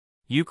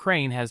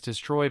Ukraine has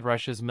destroyed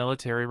Russia's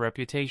military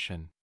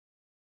reputation.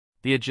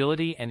 The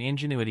agility and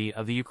ingenuity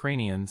of the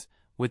Ukrainians,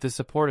 with the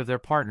support of their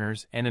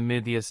partners and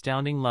amid the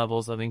astounding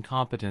levels of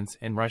incompetence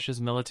in Russia's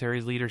military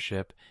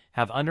leadership,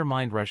 have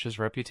undermined Russia's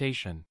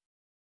reputation.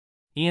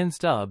 Ian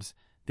Stubbs,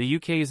 the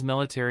UK's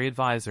military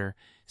advisor,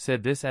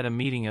 said this at a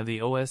meeting of the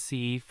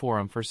OSCE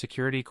Forum for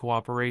Security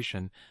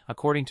Cooperation,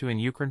 according to an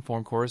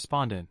Ukrinform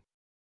correspondent.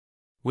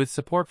 With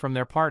support from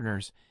their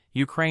partners,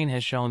 Ukraine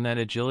has shown that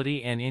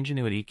agility and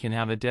ingenuity can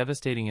have a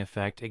devastating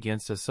effect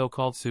against a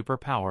so-called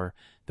superpower,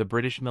 the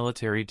British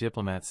military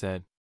diplomat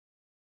said.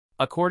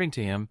 According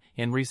to him,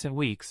 in recent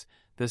weeks,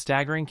 the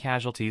staggering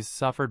casualties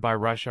suffered by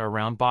Russia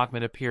around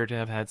Bakhmut appear to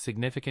have had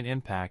significant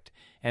impact,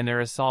 and their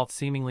assault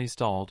seemingly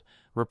stalled.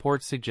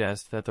 Reports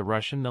suggest that the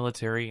Russian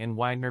military and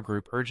Wagner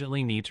Group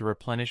urgently need to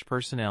replenish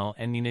personnel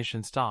and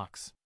munition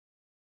stocks.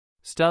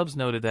 Stubbs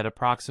noted that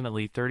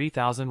approximately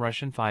 30,000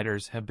 Russian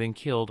fighters have been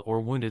killed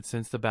or wounded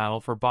since the battle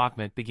for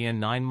Bakhmut began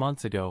 9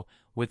 months ago,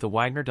 with the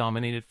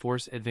Wagner-dominated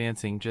force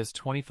advancing just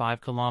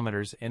 25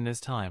 kilometers in this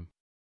time.